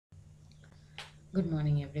Good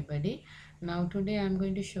morning, everybody. Now, today I'm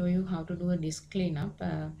going to show you how to do a disk cleanup.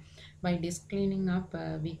 By disk cleaning up,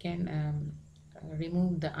 we can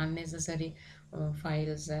remove the unnecessary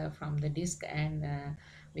files from the disk, and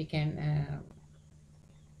we can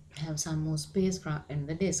have some more space from in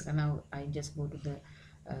the disk. Now, I just go to the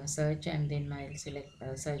search, and then I'll select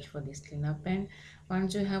search for this cleanup. And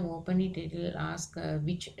once you have opened it, it will ask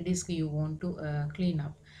which disk you want to clean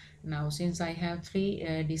up. Now, since I have three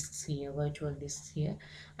disks here, virtual disks here,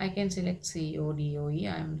 I can select C O D O E.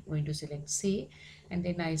 I'm going to select C, and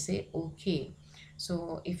then I say OK.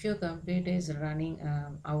 So if your computer is running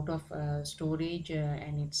out of storage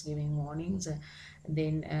and it's giving warnings,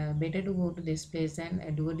 then better to go to this place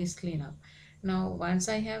and do a disk cleanup. Now, once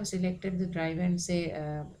I have selected the drive and say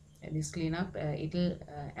disk cleanup, it'll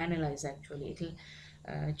analyze, actually. It'll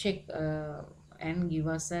check and give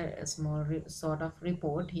us a small sort of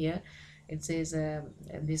report here. It says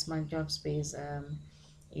this much of space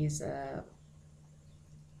is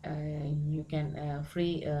you can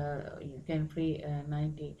free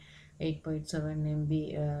 98.7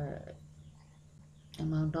 MB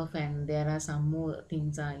amount of, and there are some more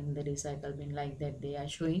things are in the recycle bin like that they are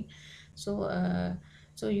showing.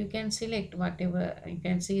 So you can select whatever. You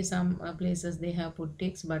can see some places they have put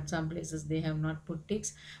ticks, but some places they have not put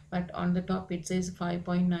ticks. But on the top it says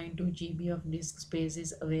 5.92 GB of disk space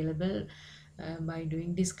is available by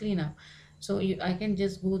doing this cleanup. So I can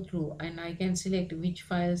just go through and I can select which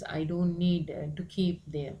files I don't need to keep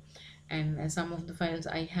there, and some of the files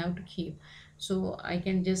I have to keep. So I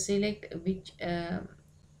can just select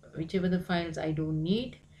whichever the files I don't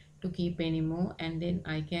need to keep anymore, and then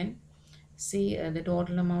I can see the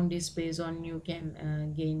total amount is based on you can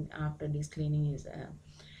gain after this cleaning is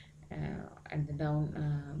at the down.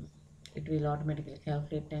 It will automatically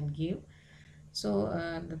calculate and give. So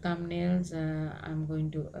the thumbnails, I'm going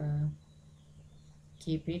to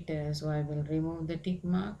keep it. So I will remove the tick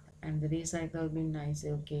mark, and the recycle bin, I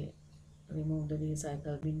say okay, remove the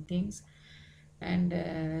recycle bin things, and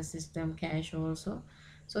system cache also.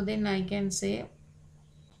 So then I can say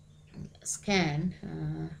scan.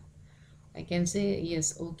 I can say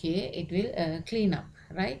yes, okay, it will clean up,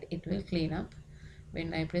 right? It will clean up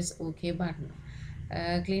when I press OK button.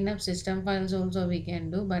 Clean up system files also we can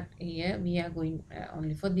do, but here we are going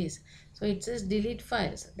only for this. So it says delete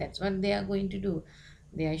files. That's what they are going to do.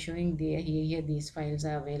 They are showing there, here these files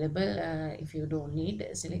are available. If you don't need,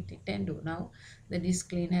 select it and do. Now the disk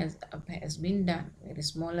clean has been done. Very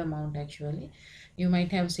small amount, actually. You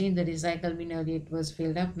might have seen the recycle bin earlier, it was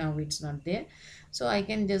filled up, now it's not there. So I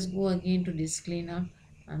can just go again to disk cleanup.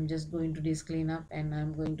 I'm just going to disk cleanup, and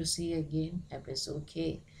I'm going to see again. I press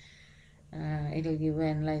OK. It'll give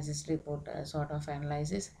an analysis report, sort of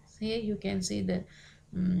analysis. So here you can see the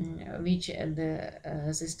which the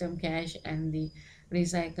system cache and the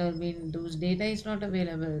recycle bin, those data is not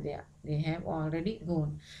available there, they have already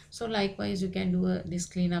gone. So likewise you can do this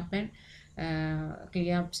cleanup and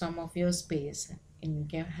clear up some of your space, and you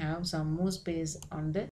can have some more space on the